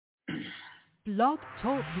Blog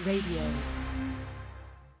Talk Radio.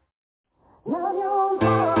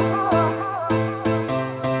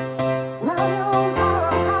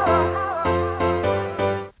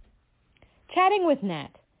 Chatting with Nat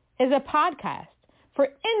is a podcast for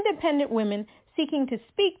independent women seeking to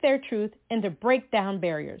speak their truth and to break down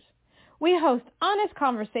barriers. We host honest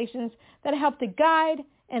conversations that help to guide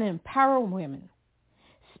and empower women.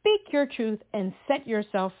 Speak your truth and set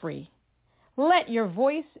yourself free. Let your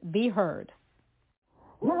voice be heard.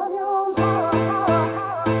 Hi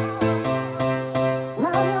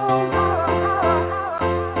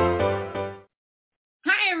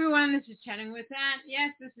everyone, this is Chatting with Nat.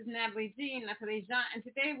 Yes, this is Natalie Jean, and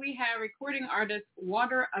today we have recording artist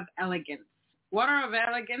Waterofelegance.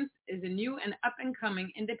 Waterofelegance is a new and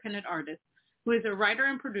up-and-coming independent artist who is a writer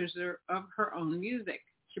and producer of her own music.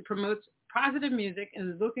 She promotes positive music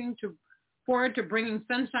and is looking forward to bringing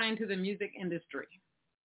sunshine to the music industry.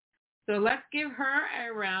 So let's give her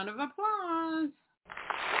a round of applause.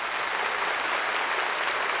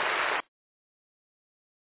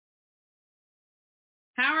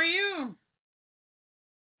 How are you?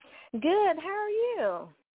 Good. How are you?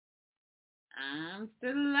 I'm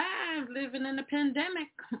still alive, living in a pandemic.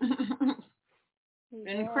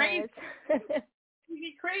 Been crazy.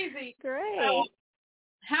 Crazy. Great.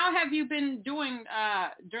 How have you been doing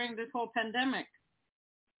during this whole pandemic?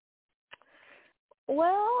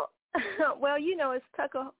 Well, it's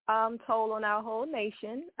took a toll on our whole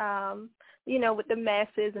nation, with the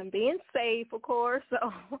masses and being safe, of course. So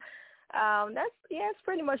it's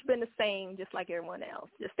pretty much been the same, just like everyone else.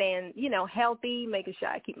 Just staying, healthy, making sure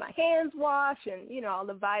I keep my hands washed and, all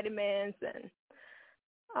the vitamins and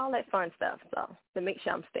all that fun stuff. So to make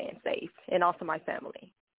sure I'm staying safe and also my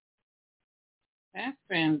family. That's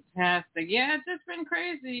fantastic. Yeah, it's just been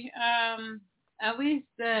crazy. At least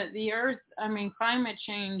the earth, climate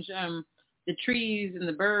change, the trees and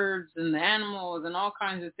the birds and the animals and all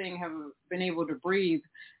kinds of things have been able to breathe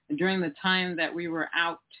during the time that we were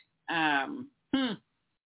out, that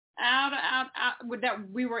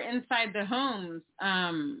we were inside the homes,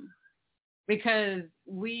 because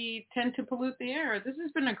we tend to pollute the air. This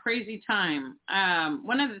has been a crazy time.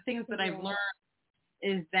 One of the things that I've learned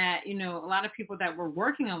is that, a lot of people that were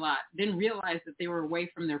working a lot didn't realize that they were away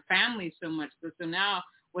from their families so much. So now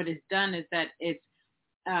what it's done is that it's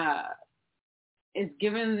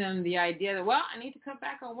given them the idea that, I need to cut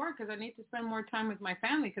back on work because I need to spend more time with my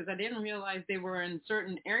family because I didn't realize they were in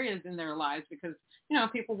certain areas in their lives because,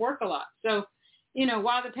 people work a lot. So,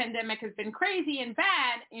 while the pandemic has been crazy and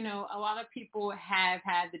bad, a lot of people have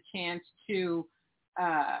had the chance to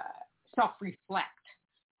self-reflect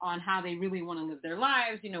on how they really want to live their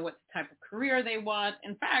lives, what type of career they want.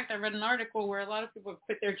 In fact, I read an article where a lot of people have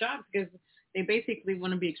quit their jobs because they basically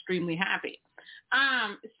want to be extremely happy.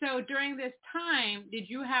 So during this time, did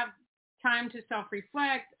you have time to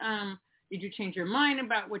self-reflect? Did you change your mind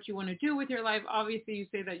about what you want to do with your life? Obviously, you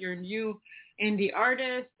say that you're a new indie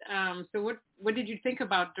artist. So what did you think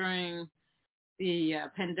about during the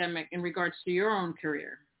pandemic in regards to your own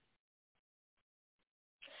career?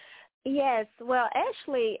 Yes. Well,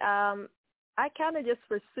 actually, I kind of just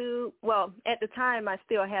pursued, at the time I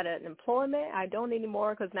still had an employment. I don't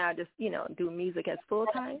anymore because now I just, do music as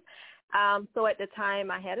full-time. So at the time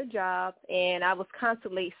I had a job and I was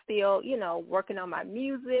constantly still, working on my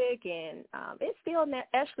music and it still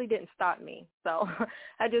actually didn't stop me. So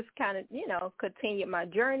I just kind of, continued my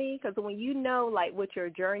journey because when like with your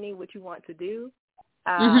journey, what you want to do,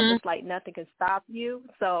 it's like nothing can stop you.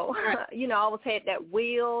 So, I always had that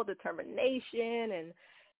will, determination, and,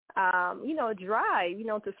 drive,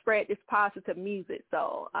 to spread this positive music.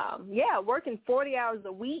 So, working 40 hours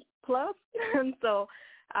a week plus. And so,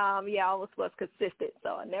 I always was consistent.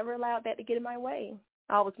 So I never allowed that to get in my way.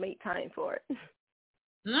 I always made time for it.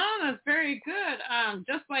 No, that's very good.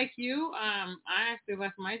 Just like you, I actually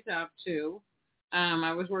left my job too.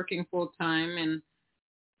 I was working full time and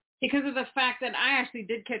because of the fact that I actually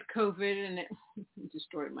did get COVID and it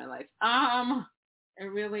destroyed my life. It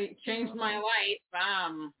really changed my life.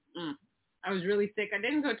 I was really sick. I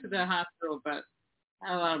didn't go to the hospital, but I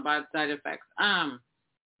had a lot of bad side effects.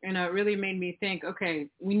 It really made me think, okay,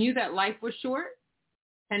 we knew that life was short.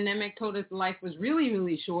 Pandemic told us life was really,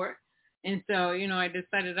 really short. And so, I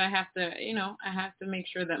decided I have to make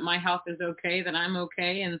sure that my health is okay, that I'm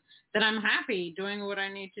okay, and that I'm happy doing what I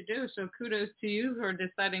need to do. So kudos to you for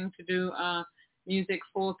deciding to do music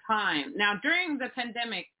full time. Now, during the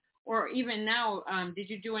pandemic, or even now, did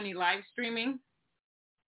you do any live streaming?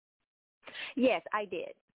 Yes, I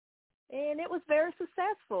did. And it was very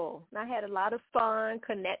successful. I had a lot of fun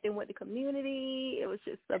connecting with the community. It was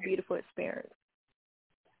just a beautiful experience.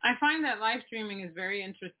 I find that live streaming is very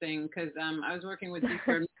interesting because I was working with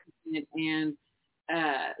Deeper and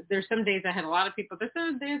there's some days I had a lot of people. There's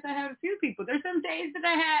some days I had a few people. There's some days that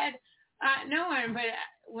I had no one. But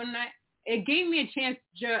it gave me a chance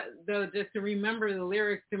though just to remember the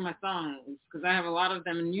lyrics to my songs because I have a lot of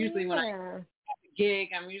them. And usually when I have a gig,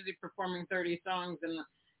 I'm usually performing 30 songs and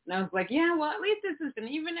I was like, yeah, well, at least this is, and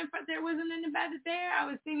even if there wasn't anybody there, I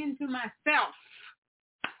was singing to myself.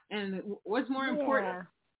 And what's more important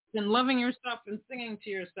than loving yourself and singing to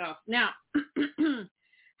yourself? Now,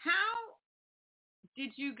 how did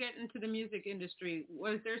you get into the music industry?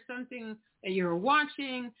 Was there something that you were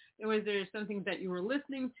watching? Or was there something that you were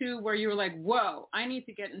listening to where you were like, whoa, I need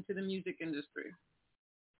to get into the music industry?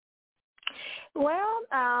 Well,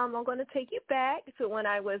 I'm going to take you back to when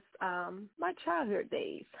I was my childhood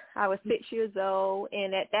days. I was 6 years old,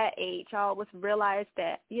 and at that age, I always realized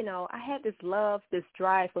that, I had this love, this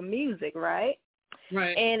drive for music, right?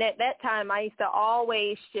 Right. And at that time, I used to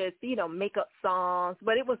always just, make up songs,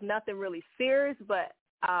 but it was nothing really serious. But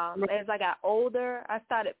as I got older, I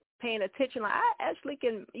started paying attention. Like, I actually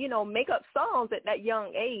can, make up songs at that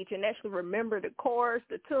young age and actually remember the chorus,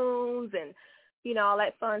 the tunes, and, all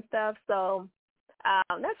that fun stuff. So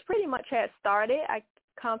that's pretty much how it started. I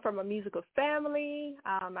come from a musical family.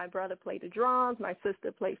 My brother played the drums. My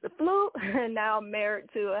sister plays the flute. And now I'm married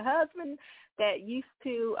to a husband that used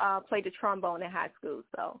to play the trombone in high school.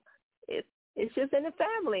 So it's just in the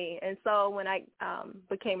family. And so when I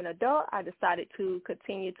became an adult, I decided to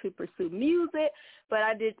continue to pursue music. But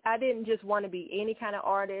I didn't just want to be any kind of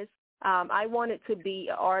artist. I wanted to be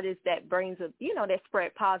an artist that brings that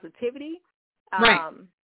spread positivity. Right.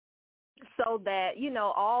 So that,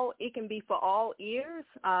 it can be for all ears.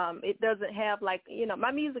 It doesn't have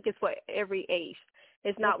my music is for every age.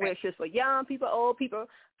 It's not where it's just for young people, old people.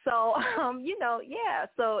 So,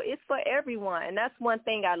 so it's for everyone. And that's one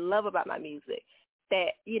thing I love about my music,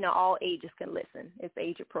 that, all ages can listen. It's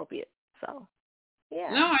age appropriate. So,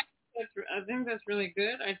 yeah. No, I think that's really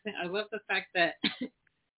good. I love the fact that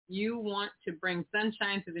you want to bring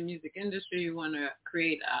sunshine to the music industry. You want to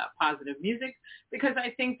create positive music because I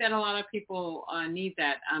think that a lot of people need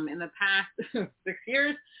that. In the past 6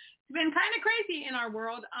 years, it's been kind of crazy in our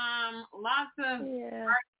world. Lots of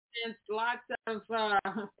arguments, lots of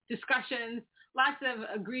discussions, lots of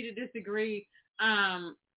agree to disagree.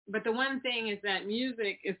 But the one thing is that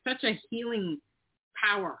music is such a healing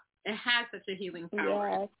power. It has such a healing power.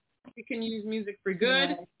 Yes. You can use music for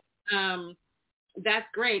good. Yes. That's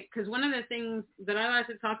great because one of the things that I like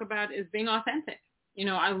to talk about is being authentic.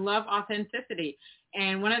 I love authenticity.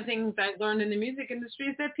 And one of the things I learned in the music industry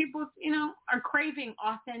is that people, are craving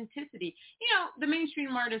authenticity. The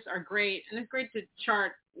mainstream artists are great, and it's great to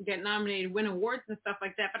chart, get nominated, win awards and stuff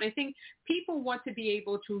like that. But I think people want to be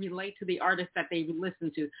able to relate to the artists that they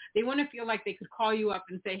listen to. They want to feel like they could call you up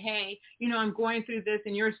and say, hey, I'm going through this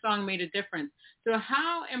and your song made a difference. So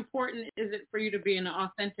how important is it for you to be an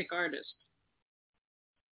authentic artist?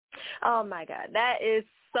 Oh, my God. That is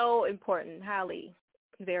so important, highly,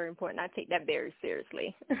 very important. I take that very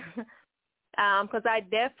seriously because I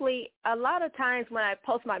definitely, a lot of times when I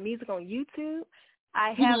post my music on YouTube,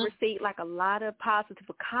 I have received a lot of positive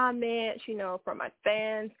comments, from my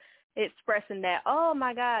fans expressing that, oh,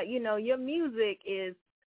 my God, your music is,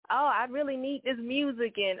 I really need this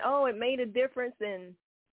music and, it made a difference in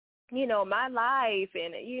my life,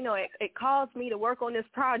 and, it caused me to work on this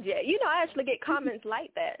project. I actually get comments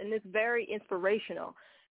like that, and it's very inspirational.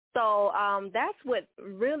 So that's what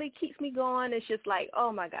really keeps me going. It's just like,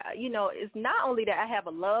 oh, my God, it's not only that I have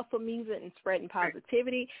a love for music and spreading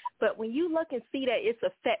positivity, but when you look and see that it's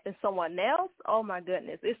affecting someone else, oh, my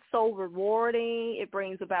goodness, it's so rewarding. It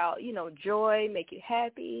brings about, joy, make you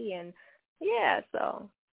happy, and, so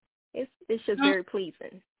it's just very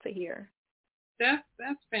pleasing to hear.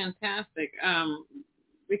 That's fantastic.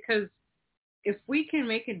 Because if we can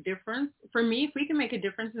make a difference, for me, if we can make a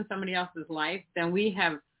difference in somebody else's life, then we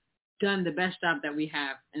have done the best job that we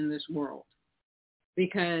have in this world.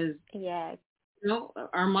 Because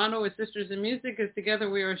our motto as Sisters in Music is together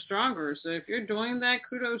we are stronger. So if you're doing that,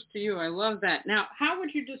 kudos to you. I love that. Now, how would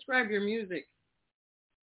you describe your music?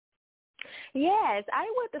 Yes,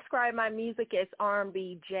 I would describe my music as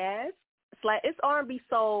R&B jazz. It's R&B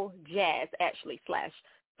soul jazz actually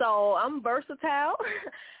 / so I'm versatile.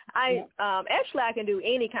 Actually I can do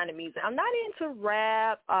any kind of music. I'm not into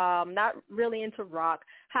rap, not really into rock.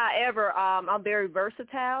 However, I'm very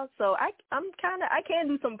versatile, so I can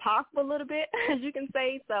do some pop a little bit, as you can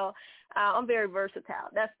say. So I'm very versatile.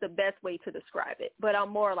 That's the best way to describe it. But I'm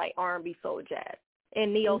more like R&B soul jazz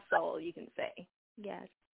and neo soul, you can say. Yes.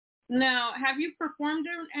 Now, have you performed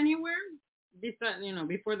anywhere?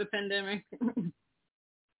 before the pandemic?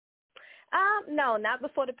 No, not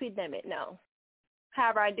before the pandemic, no.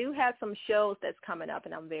 However, I do have some shows that's coming up,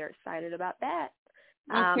 and I'm very excited about that.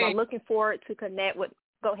 Okay. I'm looking forward to connect with,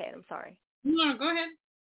 go ahead, I'm sorry. No, go ahead.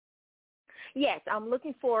 Yes, I'm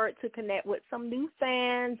looking forward to connect with some new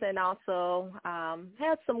fans and also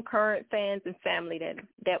have some current fans and family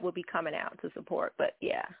that will be coming out to support. But,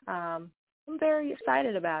 yeah, I'm very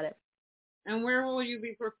excited about it. And where will you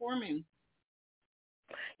be performing?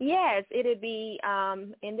 Yes, it'll be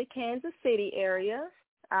in the Kansas City area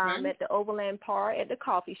at the Overland Park at the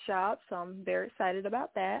coffee shop. So I'm very excited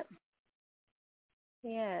about that.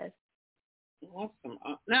 Yes. Awesome.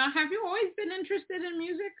 Now, have you always been interested in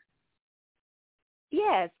music?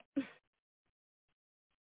 Yes.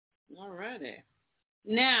 All righty.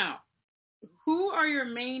 Now, who are your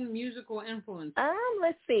main musical influences?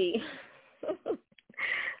 Let's see.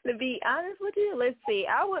 To be honest with you, let's see.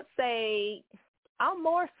 I would say I'm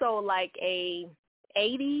more so like a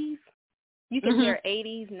 80s. You can hear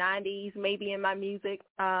 80s, 90s maybe in my music.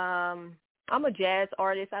 I'm a jazz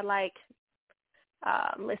artist. I like,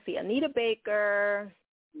 let's see, Anita Baker.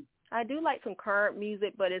 I do like some current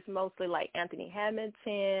music, but it's mostly like Anthony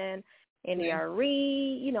Hamilton,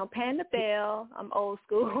 N.E.R.E., Panda Bell. I'm old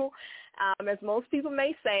school, as most people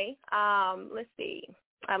may say. Let's see.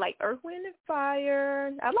 I like Earth, Wind, and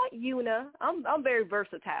Fire. I like Una. I'm very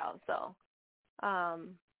versatile, so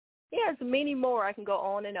there's many more. I can go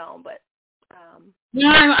on and on, but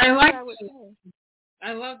I like those.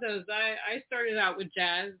 I love those. I started out with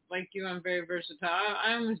jazz, like you. I'm very versatile.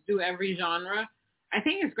 I almost do every genre. I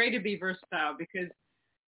think it's great to be versatile because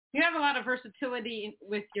you have a lot of versatility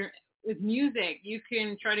with music. You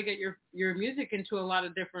can try to get your music into a lot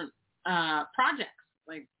of different projects,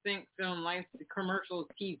 like think, film, life, commercials,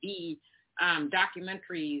 TV,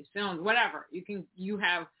 documentaries, films, whatever. You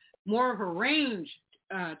have more of a range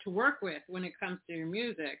to work with when it comes to your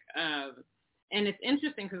music. And it's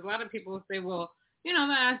interesting because a lot of people say, well, they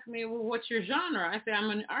ask me, well, what's your genre? I say,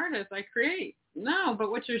 I'm an artist. I create. No, but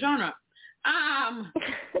what's your genre? The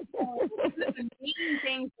main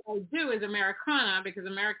thing that I do is Americana because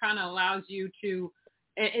Americana allows you to.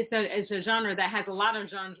 It's a genre that has a lot of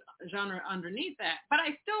genre underneath that. But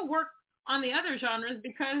I still work on the other genres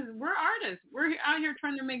because we're artists. We're out here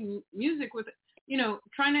trying to make music with,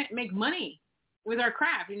 trying to make money with our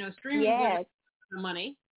craft. Streaming yes. with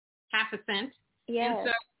money, half a cent. Yes. And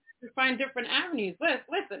so we find different avenues.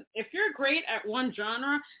 Listen, if you're great at one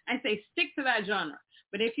genre, I say stick to that genre.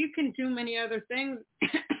 But if you can do many other things,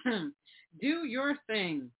 do your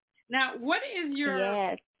thing. Now, what is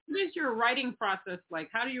your writing process like?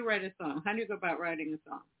 How do you write a song? How do you go about writing a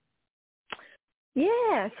song?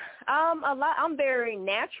 Yes, I'm very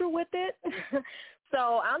natural with it.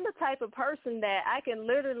 So I'm the type of person that I can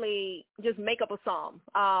literally just make up a song.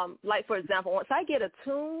 Like, for example, once I get a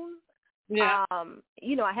tune, it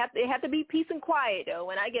have to be peace and quiet, though.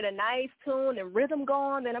 When I get a nice tune and rhythm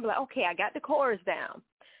going, then I'm like, okay, I got the chorus down.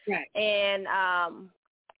 Right.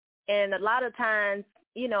 And a lot of times,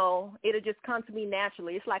 it'll just come to me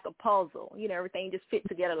naturally. It's like a puzzle. Everything just fits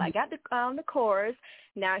together. Like, I got the chorus.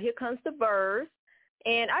 Now here comes the verse.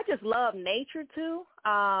 And I just love nature, too.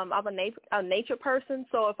 I'm a nature person,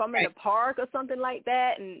 so if I'm in the park or something like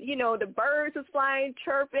that and, the birds is flying,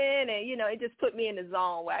 chirping, and, it just put me in the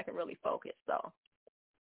zone where I can really focus. So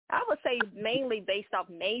I would say mainly based off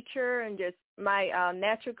nature and just my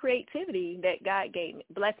natural creativity that God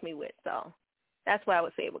blessed me with. So that's where I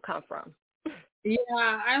would say it would come from. Yeah,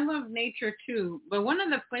 I love nature, too. But one of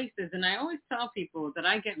the places, and I always tell people that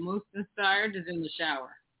I get most inspired is in the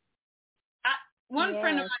shower. One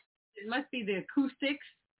friend of mine, it must be the acoustics.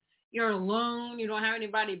 You're alone. You don't have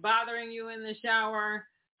anybody bothering you in the shower.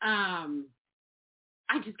 I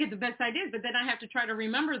just get the best ideas, but then I have to try to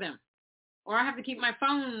remember them. Or I have to keep my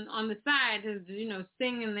phone on the side to,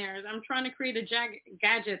 sing in there. I'm trying to create a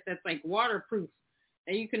gadget that's like waterproof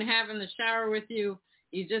that you can have in the shower with you.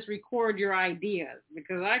 You just record your ideas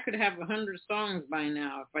because I could have 100 songs by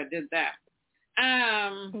now if I did that.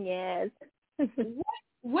 Yes.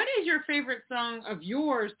 What is your favorite song of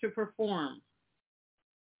yours to perform?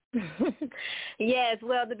 Yes,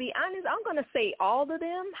 well, to be honest, I'm going to say all of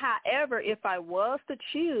them. However, if I was to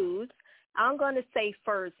choose, I'm going to say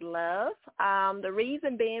First Love. The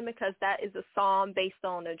reason being because that is a song based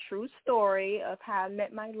on a true story of how I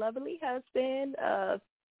met my lovely husband of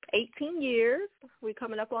 18 years. We're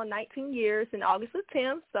coming up on 19 years in August the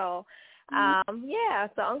 10th, so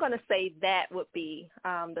so I'm going to say that would be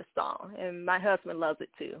the song, and my husband loves it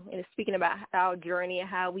too. And it's speaking about our journey and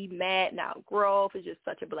how we met and our growth is just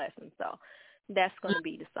such a blessing. So that's going to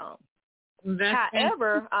be the song.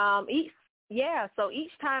 However, yeah, so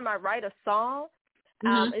each time I write a song,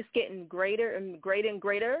 it's getting greater and greater and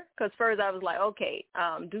greater. Because first I was like, okay,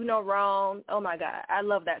 Do No Wrong. Oh, my God, I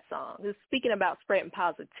love that song. It's speaking about spreading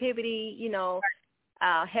positivity, you know,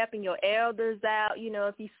 helping your elders out, you know,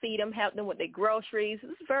 if you see them, help them with their groceries.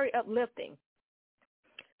 It's very uplifting.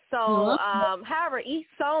 So, however, each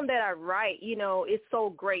song that I write, you know, it's so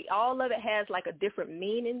great. All of it has like a different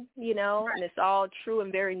meaning, you know, and it's all true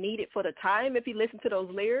and very needed for the time if you listen to those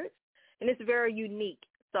lyrics. And it's very unique.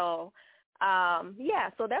 So, yeah,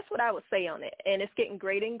 so that's what I would say on it. And it's getting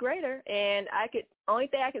greater and greater. And only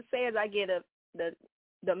thing I could say is I get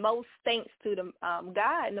the most thanks to the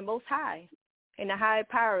God and the Most High and the high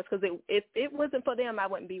powers, because if it wasn't for them, I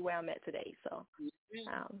wouldn't be where I'm at today. So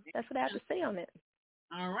that's what I have to say on it.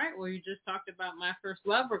 All right. Well, you just talked about My First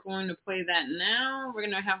Love. We're going to play that now. We're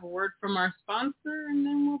going to have a word from our sponsor, and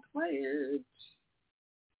then we'll play it.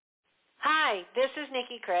 Hi, this is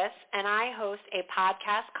Nikki Chris, and I host a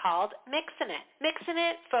podcast called Mixin' It. Mixin'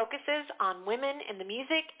 It focuses on women in the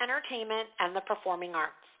music, entertainment, and the performing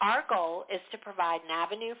arts. Our goal is to provide an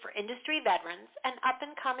avenue for industry veterans and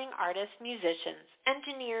up-and-coming artists, musicians,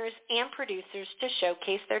 engineers, and producers to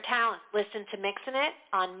showcase their talent. Listen to Mixin' It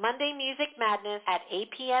on Monday Music Madness at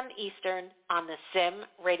 8 p.m. Eastern on the Sim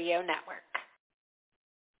Radio Network.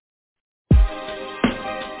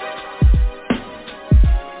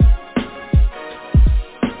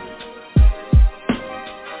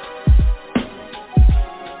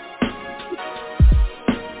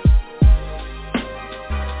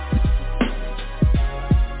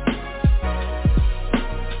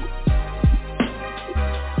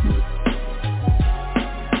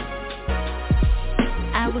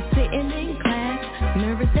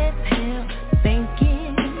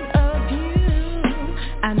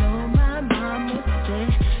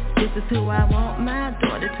 Who I want my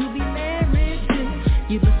daughter to be married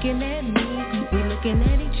to. You looking at me, we looking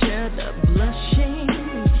at each other, blushing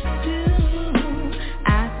too.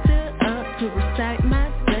 I stood up to recite my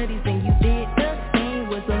studies, and you did the same.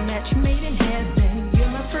 Was a match made in heaven. You're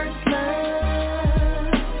my first love.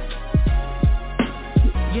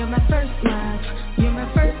 You're my first love. You're my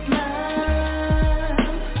first love.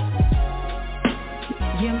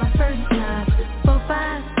 You're my first love. 4,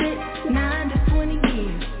 5, 6, 9 to 20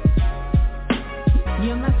 years.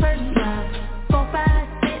 You're my first love, 4, 5,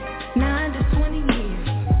 6, 9 to 20 years.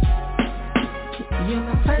 You're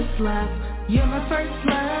my first love, you're my first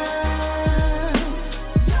love.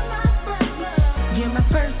 You're my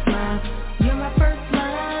first love, you're my first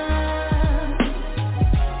love.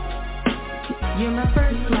 You're my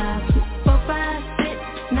first love, 4, 5, 6,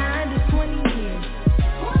 9 to 20 years.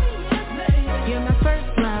 You're my first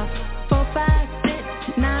love, 4, 5,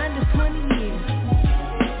 6, 9 to 20 years.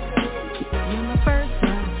 You're my first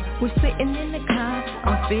love. We're sitting in the car,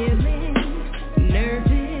 I'm feeling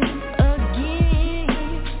nervous again.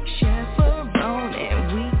 Chaperone, and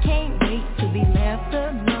we can't wait to be left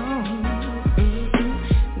alone.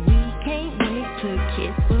 We can't wait to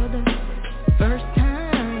kiss for the first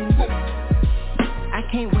time. I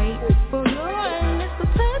can't wait for your lips to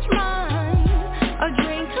touch mine. A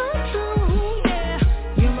dream come true, yeah.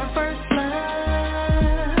 You're my first love.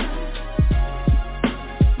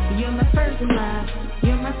 You're my first love.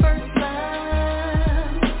 You're my first love.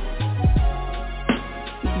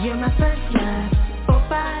 You're my first love. 4,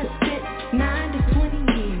 5, 6, 9 to 20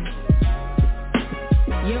 years.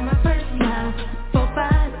 You're my first love. 4,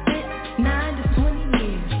 5, 6, 9 to 20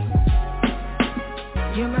 years.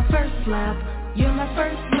 You're my first love. You're my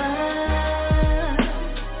first love.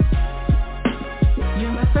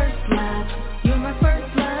 You're my first love. You're my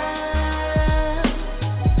first love.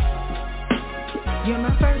 You're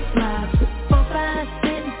my first love. 4, 5,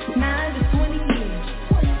 6, 9 to 20 years.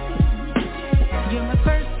 You're my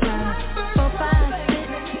first love. 4, 5,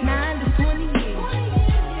 6, 9 to 20 years.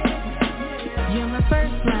 You're my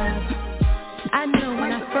first love. I knew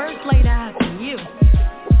when I first laid eyes on you,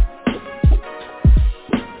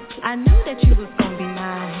 I knew that you was gonna be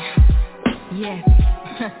mine. Yes.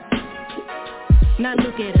 Now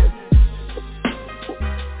look at us.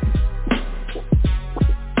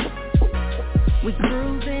 We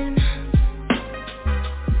grooving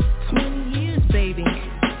 20 years, baby.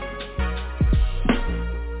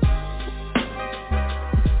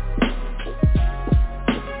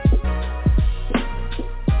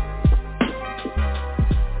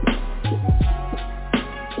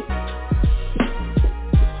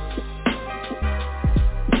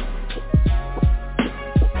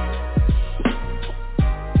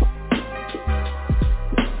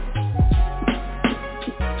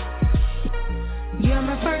 You're my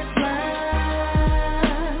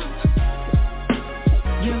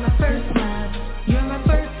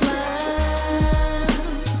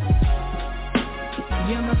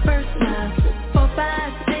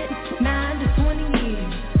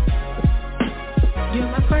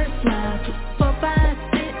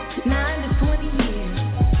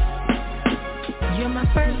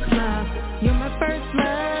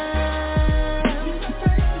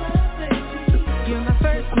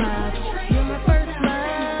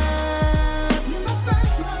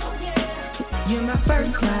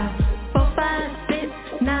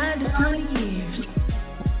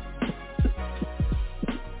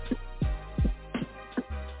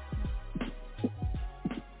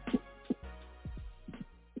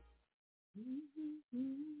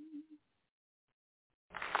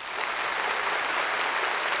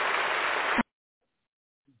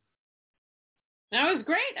That was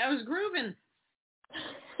great. I was grooving.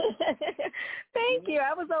 Thank you.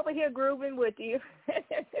 I was over here grooving with you.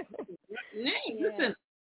 Listen,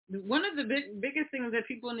 one of the biggest things that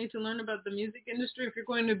people need to learn about the music industry, if you're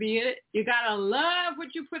going to be in it, you got to love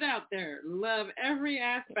what you put out there. Love every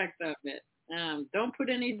aspect of it. Don't put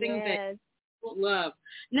anything that you don't love.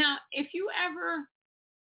 Now, if you ever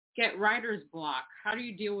get writer's block, how do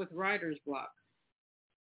you deal with writer's block?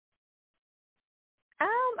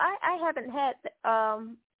 I haven't had,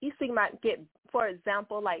 you see, might get, for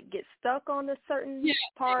example, like get stuck on a certain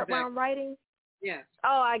part while I'm writing. Yes.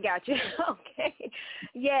 Oh, I got you. Okay.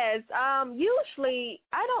 Yes. Usually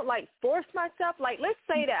I don't like force myself. Like, let's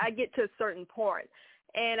say that I get to a certain point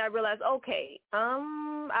and I realize, okay,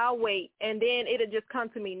 I'll wait, and then it'll just come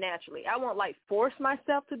to me naturally. I won't like force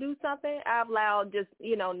myself to do something. I've allowed just,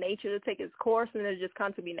 nature to take its course, and it'll just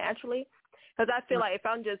come to me naturally. Because I feel like if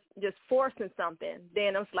I'm just forcing something,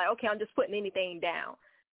 then I'm just like, okay, I'm just putting anything down.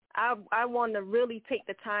 I want to really take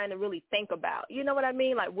the time to really think about, you know what I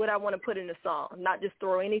mean? Like what I want to put in the song, not just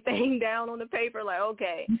throw anything down on the paper. Like,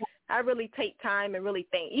 okay, I really take time and really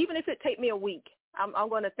think. Even if it take me a week, I'm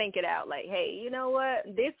going to think it out. Like, hey, you know what?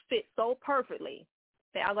 This fits so perfectly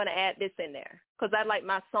that I'm going to add this in there. Because I like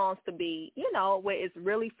my songs to be, where it's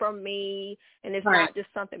really from me and it's not just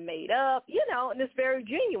something made up, and it's very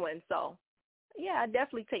genuine. So, yeah, I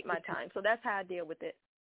definitely take my time. So that's how I deal with it.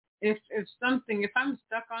 If I'm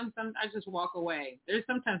stuck on something, I just walk away. There's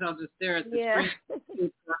sometimes I'll just stare at the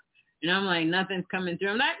screen, and I'm like, nothing's coming through.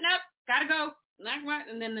 I'm like, nope, gotta go.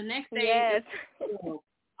 And then the next day,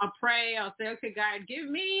 I'll pray. I'll say, okay, God, give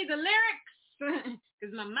me the lyrics,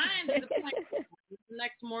 because my mind is a blank. The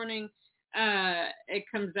next morning, it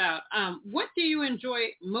comes out. What do you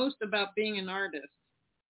enjoy most about being an artist?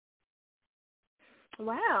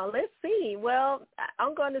 Wow, let's see. Well,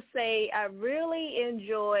 I'm going to say I really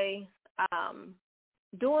enjoy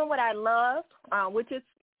doing what I love, which is,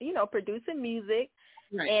 producing music.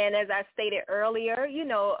 Right. And as I stated earlier,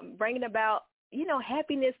 bringing about,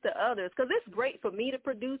 happiness to others. Because it's great for me to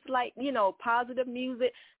produce, like, positive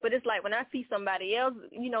music. But it's like when I see somebody else,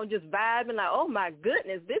 just vibing like, oh, my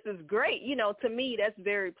goodness, this is great. To me, that's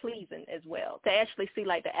very pleasing as well to actually see,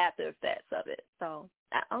 like, the after effects of it. So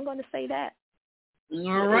I'm going to say that.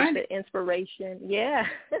 All right. The inspiration, yeah.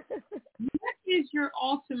 What is your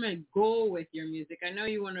ultimate goal with your music? I know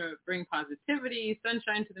you want to bring positivity,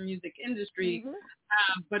 sunshine to the music industry,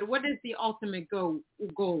 but what is the ultimate goal?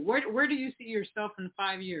 Where do you see yourself in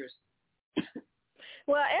 5 years?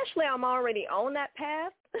 Well, actually, I'm already on that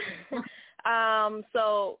path.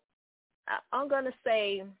 So I'm going to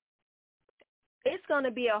say it's going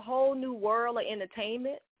to be a whole new world of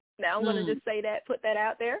entertainment. Now, I'm going to just say that, put that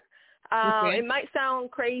out there. It might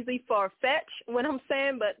sound crazy, far-fetched what I'm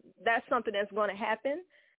saying, but that's something that's going to happen.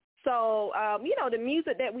 So, the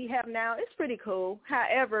music that we have now is pretty cool.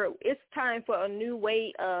 However, it's time for a new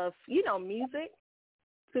way of, music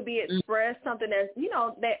to be expressed, something that's,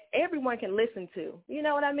 that everyone can listen to. You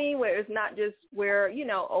know what I mean? Where it's not just where,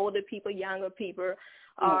 older people, younger people,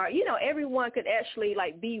 or, everyone could actually,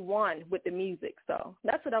 like, be one with the music. So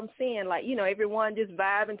that's what I'm saying. Like, everyone just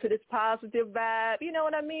vibing to this positive vibe. You know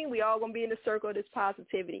what I mean? We all going to be in the circle of this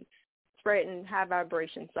positivity, spreading high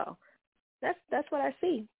vibration. So that's what I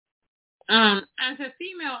see. As a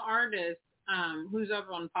female artist who's up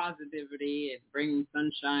on positivity and bringing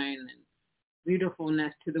sunshine and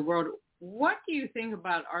beautifulness to the world, what do you think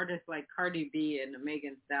about artists like Cardi B and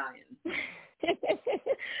Megan Stallion?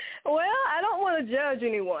 Well, I don't want to judge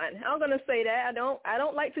anyone. I'm going to say that. I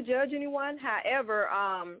don't like to judge anyone. However,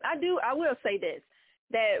 I will say this,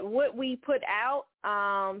 that what we put out,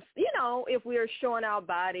 if we're showing our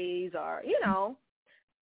bodies or,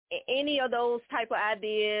 any of those type of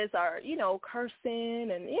ideas or,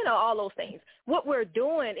 cursing and, all those things, what we're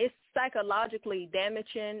doing is psychologically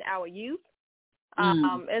damaging our youth.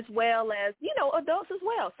 As well as, adults as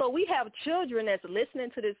well. So we have children that's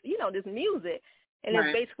listening to this, this music, and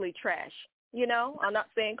it's basically trash. I'm not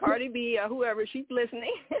saying Cardi B or whoever, she's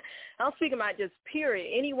listening. I'm speaking about just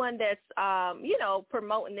period. Anyone that's,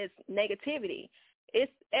 promoting this negativity,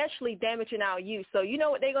 it's actually damaging our youth. So you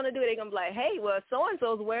know what they're going to do? They're going to be like, hey, well,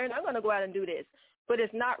 so-and-so's wearing, I'm going to go out and do this. But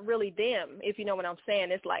it's not really them, if you know what I'm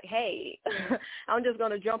saying. It's like, hey, I'm just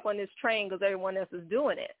going to jump on this train because everyone else is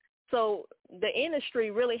doing it. So the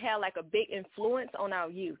industry really had like a big influence on our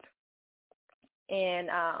youth. And,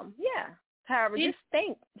 however,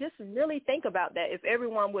 just really think about that. If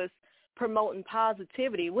everyone was promoting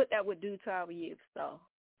positivity, what that would do to our youth. So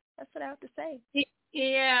that's what I have to say.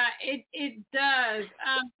 Yeah, it does.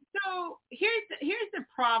 So here's the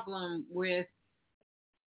problem with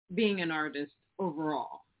being an artist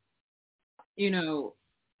overall.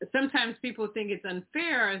 sometimes people think it's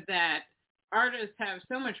unfair that artists have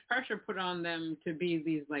so much pressure put on them to be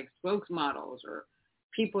these like spokesmodels or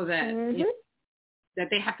people that that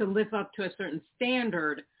they have to live up to a certain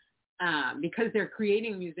standard because they're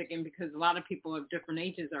creating music and because a lot of people of different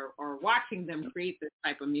ages are watching them create this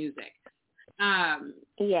type of music.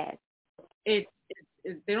 Yes. They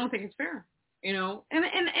don't think it's fair, and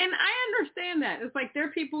I understand that. It's like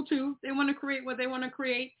they're people too. They want to create what they want to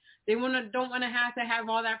create. They don't want to have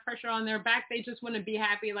all that pressure on their back. They just want to be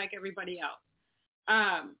happy like everybody else.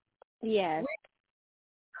 Yes.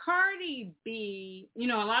 Cardi B, a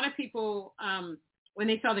lot of people, when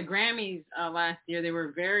they saw the Grammys last year, they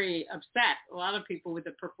were very upset. A lot of people with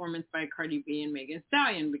the performance by Cardi B and Megan Thee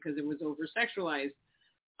Stallion because it was over-sexualized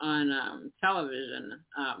on television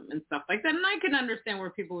and stuff like that. And I can understand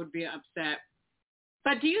where people would be upset.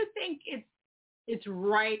 But do you think it's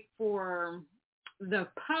right for the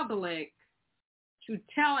public to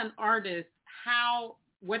tell an artist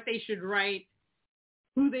what they should write,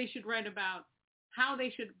 who they should write about, how they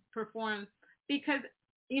should perform? Because,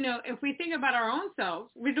 if we think about our own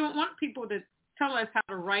selves, we don't want people to tell us how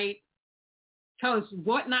to write, tell us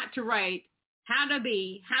what not to write, how to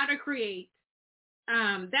be, how to create.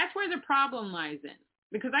 That's where the problem lies in.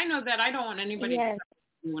 Because I know that I don't want anybody to tell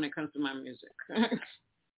me when it comes to my music.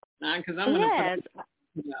 Because I'm going to put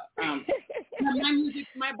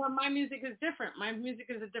my music is different. My music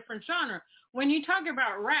is a different genre. When you talk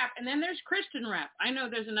about rap, and then there's Christian rap. I know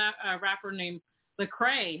there's a rapper named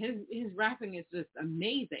Lecrae. His rapping is just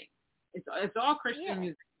amazing. It's all Christian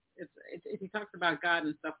music. He talks about God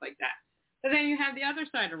and stuff like that. But then you have the other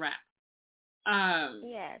side of rap.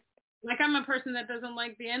 Like I'm a person that doesn't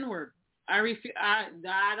like the N-word. I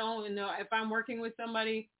don't know if I'm working with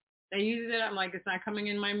somebody that uses it. I'm like, it's not coming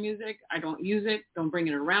in my music. I don't use it. Don't bring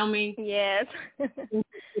it around me. Yes.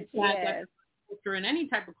 It's not that culture, and any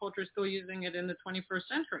type of culture is still using it in the 21st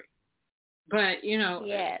century. But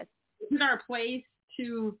it's our place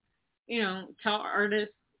to, tell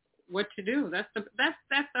artists what to do. That's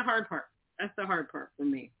the hard part. That's the hard part for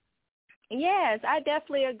me. Yes, I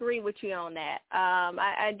definitely agree with you on that.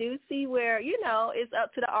 I do see where, it's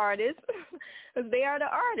up to the artist because they are the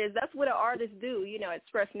artists. That's what an artist do,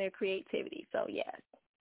 expressing their creativity. So, yes.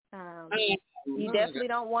 You definitely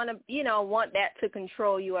don't want to, want that to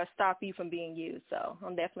control you or stop you from being used. So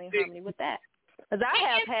I'm definitely in harmony with that. Because I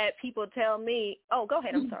have had people tell me, oh, go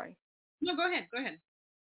ahead. I'm sorry. No, go ahead.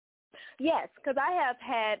 Yes, because I have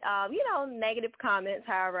had, negative comments.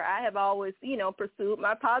 However, I have always, pursued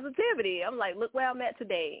my positivity. I'm like, look where I'm at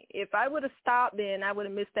today. If I would have stopped, then I would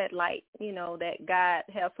have missed that light, that God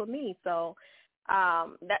has for me. So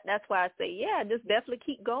that's why I say, just definitely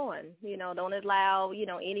keep going. Don't allow,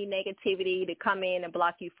 any negativity to come in and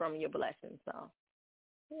block you from your blessings. So,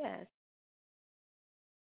 yes.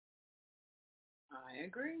 I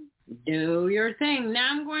agree. Do your thing. Now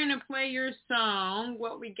I'm going to play your song.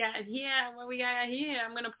 What we got here? I'm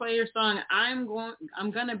going to play your song. I'm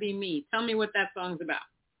gonna be me. Tell me what that song's about.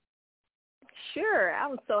 Sure.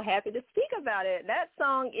 I'm so happy to speak about it. That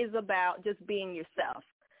song is about just being yourself.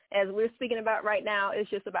 As we're speaking about right now, it's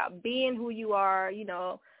just about being who you are,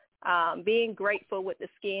 being grateful with the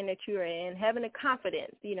skin that you're in, having the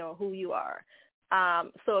confidence, who you are.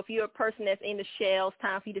 So if you're a person that's in the shell, it's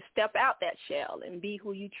time for you to step out that shell and be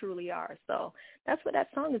who you truly are. So that's what that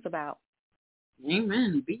song is about.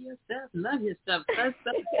 Amen. Be yourself. Love yourself.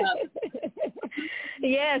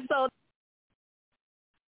 Yeah, so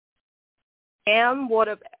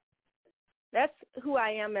that's who I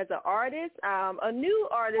am as an artist. A new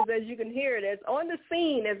artist, as you can hear, that's on the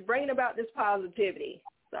scene, that's bringing about this positivity.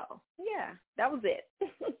 So, yeah, that was it.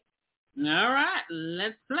 All right,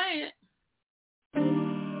 let's play it.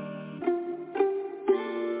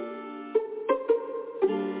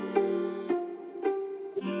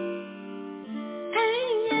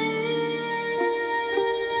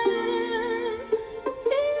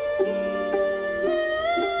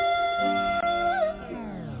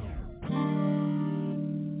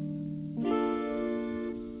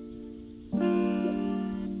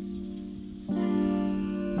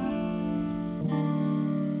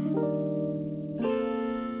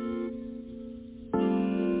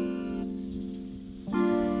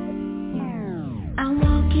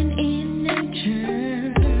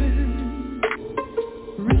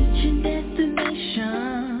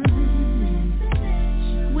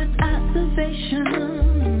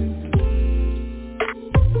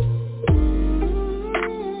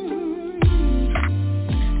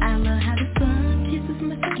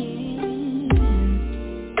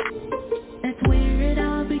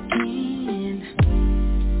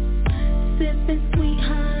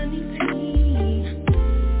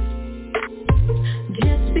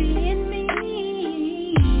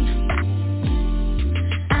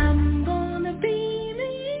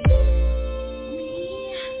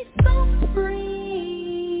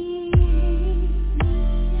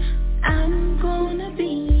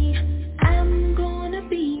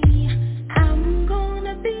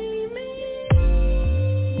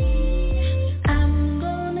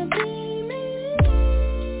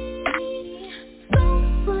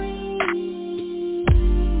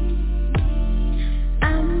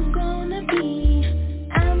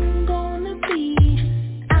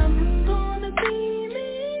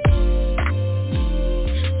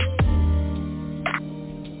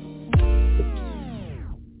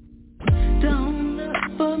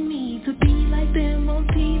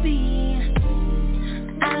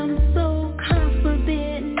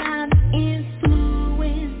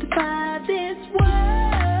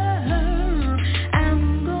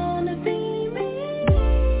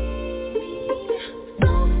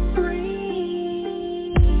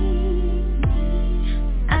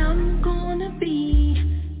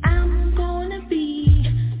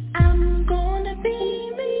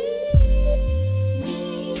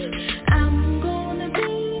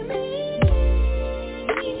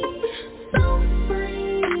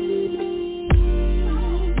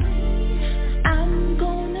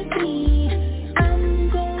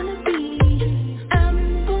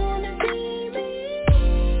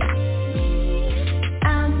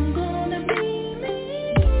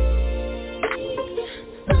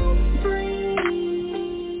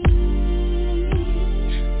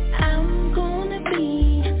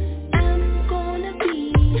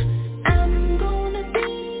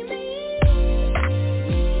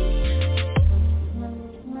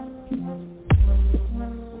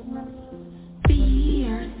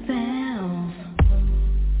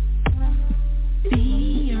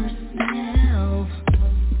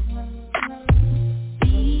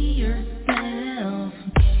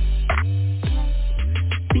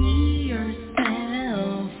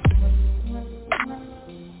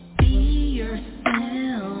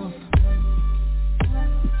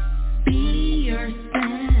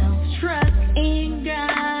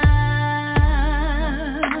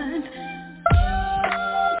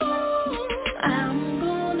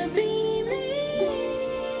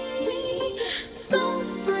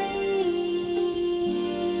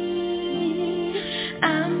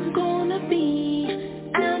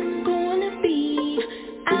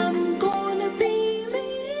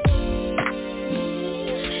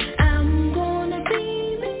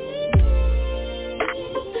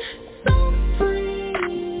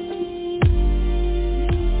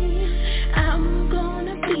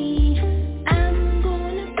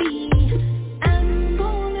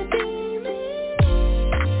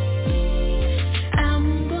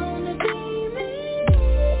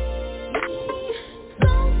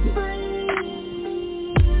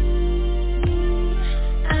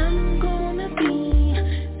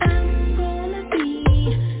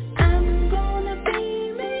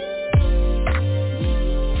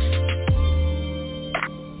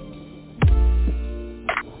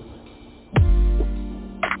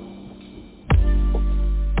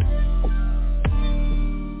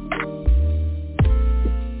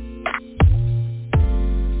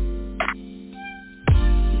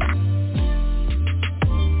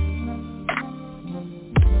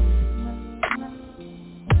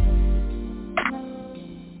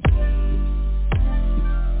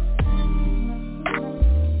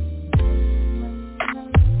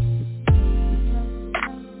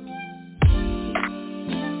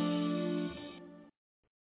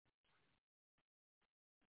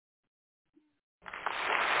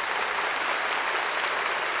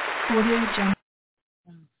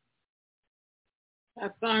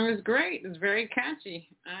 That song is great. It's very catchy.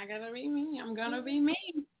 I gotta be me. I'm gonna be me.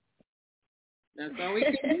 That's all we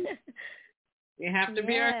can do. We have to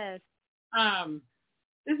be our.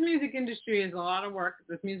 This music industry is a lot of work.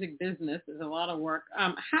 This music business is a lot of work.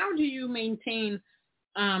 How do you maintain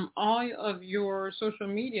all of your social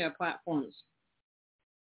media platforms?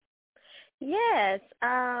 Yes.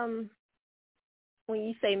 When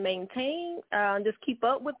you say maintain, just keep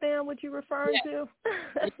up with them, what you're referring to?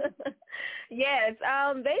 Yes.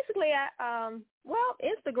 Basically,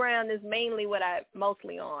 Instagram is mainly what I'm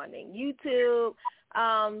mostly on. And YouTube,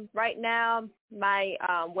 right now, my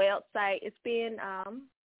website is being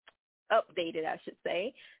updated, I should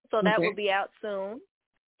say. So that will be out soon.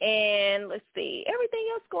 And let's see, everything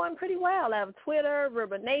else going pretty well. I have Twitter,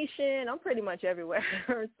 River Nation. I'm pretty much everywhere.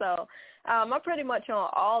 So I'm pretty much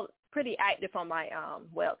pretty active on my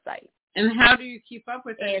website. And how do you keep up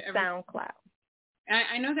with it? And SoundCloud.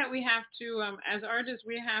 I know that we have to, as artists,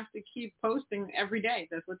 we have to keep posting every day.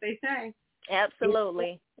 That's what they say.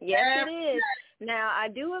 Absolutely. Yes, it is. Now, I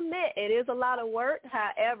do admit it is a lot of work.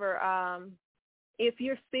 However, if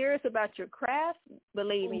you're serious about your craft,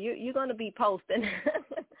 believe me, you're going to be posting.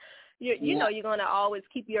 You know, you're going to always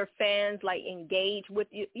keep your fans, like, engaged with,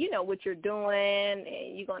 what you're doing,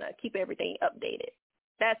 and you're going to keep everything updated.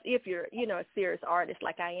 That's if you're, a serious artist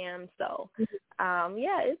like I am. So,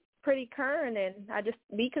 it's pretty current, and I just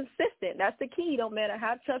be consistent. That's the key. No matter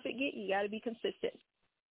how tough it gets, you got to be consistent.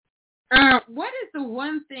 What is the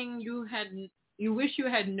one thing you wish you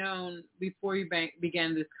had known before you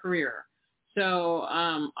began this career? So,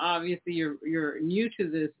 obviously you're new to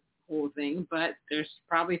this whole thing, but there's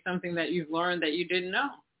probably something that you've learned that you didn't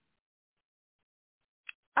know.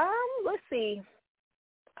 Let's see.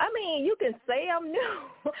 I mean, you can say I'm new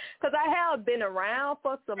because I have been around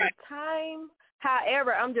for some time.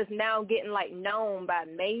 However, I'm just now getting, like, known by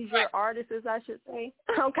major artists, I should say.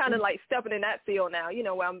 I'm kind of, like, stepping in that field now,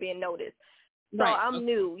 where I'm being noticed. So I'm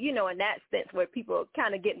new, in that sense where people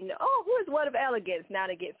kind of getting, who is Waterofelegance? Now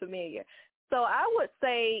they get familiar. So I would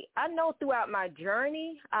say I know throughout my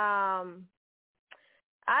journey, I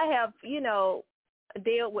have,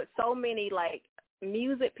 dealt with so many, like,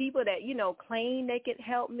 music people that, claim they could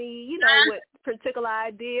help me, with particular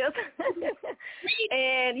ideas.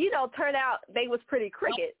 And, turned out they was pretty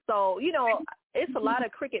crooked. So, it's a lot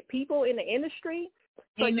of crooked people in the industry.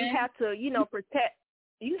 So you have to,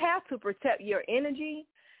 protect your energy,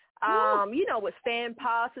 with staying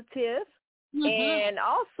positive and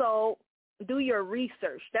also do your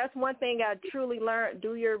research. That's one thing I truly learned.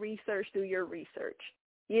 Do your research.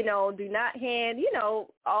 Do not hand,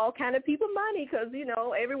 all kind of people money because,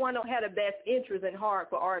 everyone don't have the best interest in heart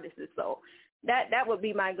for artists. So that would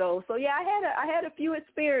be my goal. So, yeah, I had a few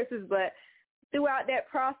experiences, but throughout that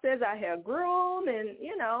process, I have grown and,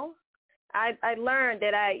 I learned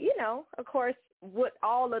that of course, with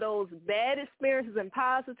all of those bad experiences and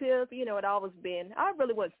positive, it always been, I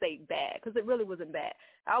really wouldn't say bad because it really wasn't bad.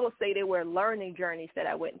 I would say they were learning journeys that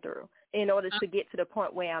I went through in order to get to the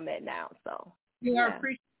point where I'm at now. So. You are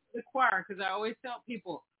preaching to the choir because I always tell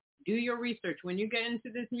people, do your research. When you get into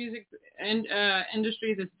this music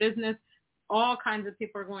industry, this business, all kinds of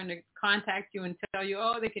people are going to contact you and tell you,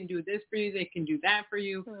 they can do this for you, they can do that for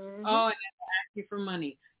you. And they'll ask you for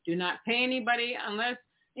money. Do not pay anybody unless,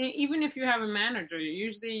 even if you have a manager,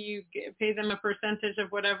 usually you pay them a percentage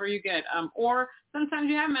of whatever you get. Or sometimes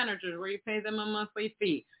you have managers where you pay them a monthly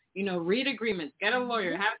fee. Read agreements, get a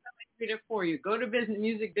lawyer, have somebody read it for you. Go to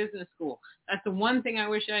music business school. That's the one thing I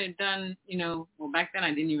wish I had done. Back then I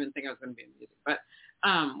didn't even think I was going to be in music. But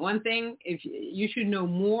one thing, if you should know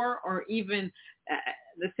more or even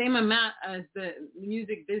the same amount as the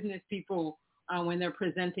music business people when they're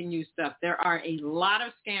presenting you stuff. There are a lot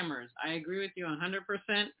of scammers. I agree with you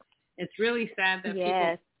 100%. It's really sad that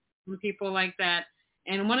people like that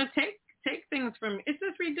and want to take things from you. It's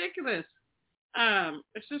just ridiculous.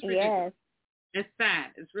 It's just ridiculous. It's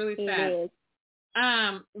sad. It's really sad. It is.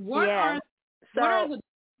 What are the?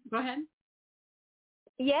 Go ahead.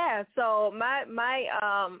 Yeah. So my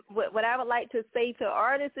what I would like to say to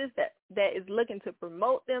artists is that is looking to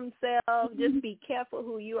promote themselves. Just be careful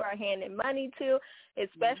who you are handing money to,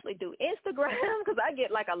 especially through Instagram, because I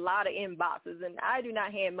get like a lot of inboxes, and I do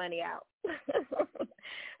not hand money out.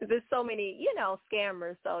 There's so many,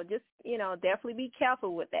 scammers. So just, definitely be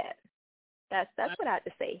careful with that. That's what I have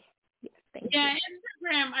to say. Yes, thank you.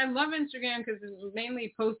 Instagram. I love Instagram because it's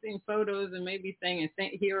mainly posting photos and maybe saying a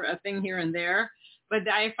thing here and there. But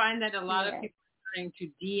I find that a lot of people are trying to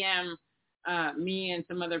DM me and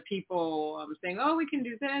some other people saying, we can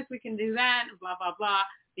do this, we can do that, blah, blah, blah.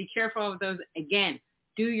 Be careful of those. Again,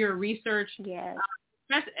 do your research. Yes.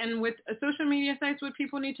 And with social media sites, what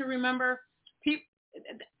people need to remember, the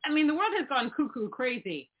world has gone cuckoo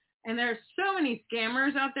crazy. And there are so many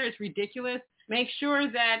scammers out there. It's ridiculous. Make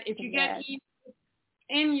sure that if you get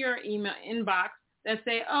in your email inbox that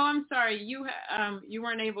say, oh, I'm sorry, you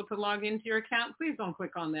weren't able to log into your account, please don't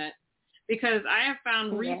click on that. Because I have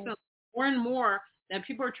found recently more and more that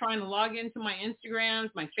people are trying to log into my Instagrams,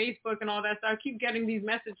 my Facebook, and all that stuff. I keep getting these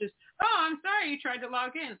messages, oh, I'm sorry, you tried to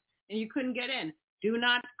log in and you couldn't get in. Do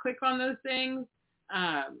not click on those things.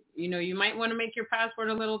 You might want to make your password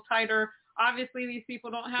a little tighter. Obviously, these people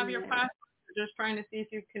don't have your password. They're just trying to see if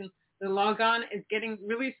you can log on. It's getting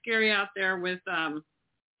really scary out there with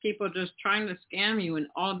people just trying to scam you in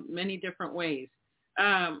many different ways.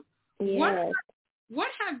 What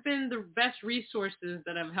have been the best resources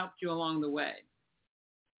that have helped you along the way?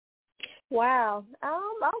 Wow.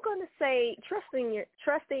 I'm going to say trusting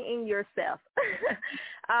in yourself.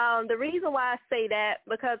 The reason why I say that,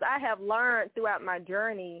 because I have learned throughout my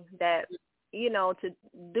journey that, to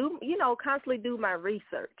do, constantly do my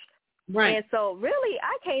research. Right. And so really,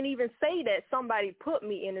 I can't even say that somebody put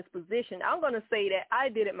me in this position. I'm going to say that I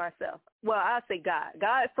did it myself. Well, I say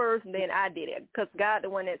God first, and then I did it, because God, the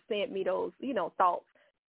one that sent me those, thoughts,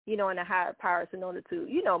 and the higher powers in order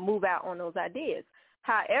to, move out on those ideas.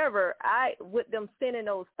 However, with them sending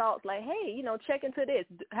those thoughts like, hey, check into this.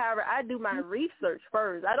 However, I do my research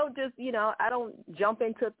first. I don't just, I don't jump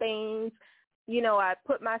into things. I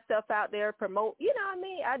put myself out there, promote,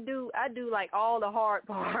 I do like all the hard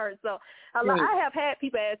parts. So I have had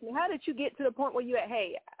people ask me, how did you get to the point where you at?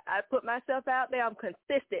 Hey, I put myself out there. I'm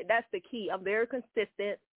consistent. That's the key. I'm very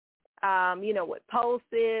consistent, with posts,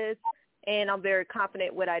 and I'm very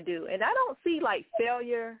confident what I do. And I don't see like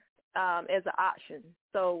failure as an option.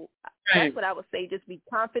 So that's what I would say. Just be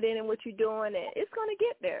confident in what you're doing, and it's going to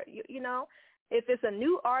get there. If it's a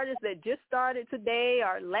new artist that just started today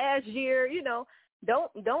or last year, don't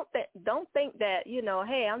think that,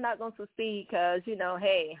 hey, I'm not going to succeed because,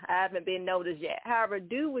 hey, I haven't been noticed yet. However,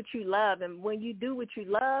 do what you love. And when you do what you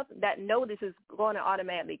love, that notice is going to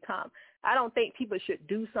automatically come. I don't think people should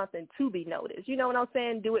do something to be noticed. You know what I'm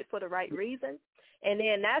saying? Do it for the right reason. And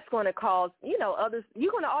then that's going to cause, others,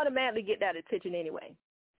 you're going to automatically get that attention anyway.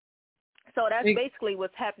 So that's basically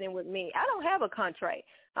what's happening with me. I don't have a contract.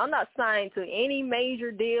 I'm not signed to any major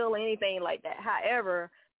deal or anything like that. However,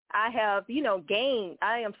 I have, gained.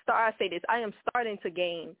 I am starting to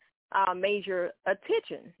gain major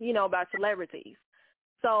attention, by celebrities.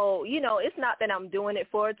 So, it's not that I'm doing it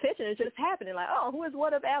for attention. It's just happening like, oh, who is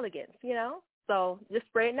Waterofelegance, So just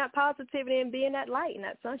spreading that positivity and being that light and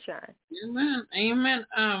that sunshine. Amen.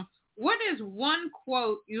 What is one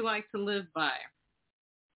quote you like to live by?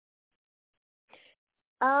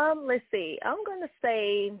 Let's see. I'm going to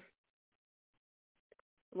say,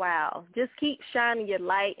 wow, just keep shining your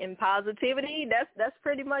light and positivity. That's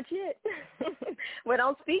pretty much it. What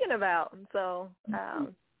I'm speaking about. So,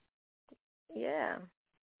 yeah.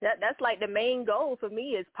 That's like the main goal for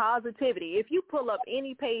me is positivity. If you pull up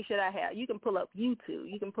any page that I have, you can pull up YouTube,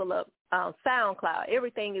 you can pull up SoundCloud.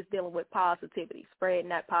 Everything is dealing with positivity, spreading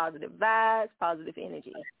that positive vibes, positive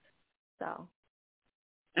energy. So,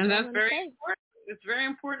 and that's very important. It's very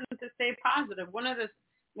important to stay positive. One of the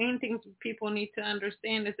main things people need to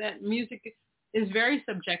understand is that music is very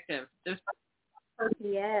subjective.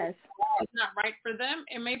 Yes. It's not right for them.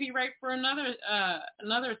 It may be right for another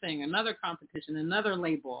thing, another competition, another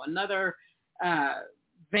label, another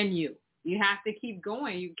venue. You have to keep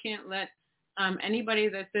going. You can't let anybody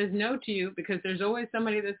that says no to you, because there's always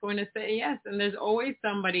somebody that's going to say yes, and there's always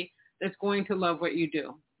somebody that's going to love what you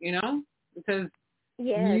do, because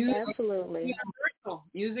yes, absolutely. Universal.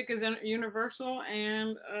 Music is universal,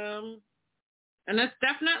 and it's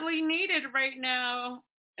definitely needed right now,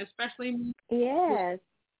 especially. Yes.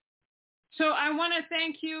 So I want to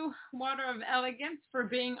thank you, Waterofelegance, for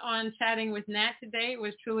being on Chatting with Nat today. It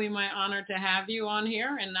was truly my honor to have you on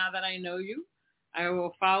here, and now that I know you, I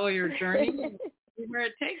will follow your journey and see where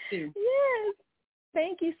it takes you. Yes.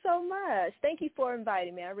 Thank you so much. Thank you for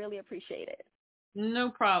inviting me. I really appreciate it. No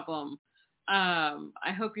problem.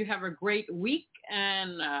 I hope you have a great week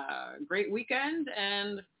and great weekend,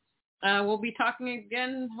 and we'll be talking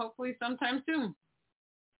again hopefully sometime soon.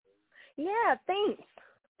 Yeah, thanks.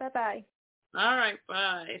 Bye-bye. All right,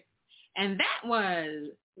 bye. And that was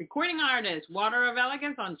recording artist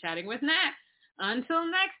Waterofelegance on Chatting with Nat. Until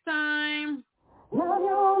next time.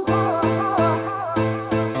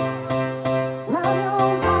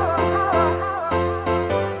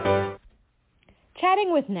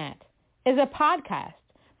 Chatting with Nat is a podcast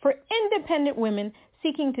for independent women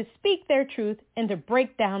seeking to speak their truth and to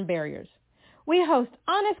break down barriers. we host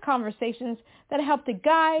honest conversations that help to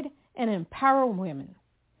guide and empower women.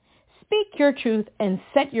 Speak your truth and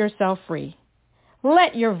set yourself free.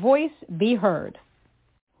 Let your voice be heard.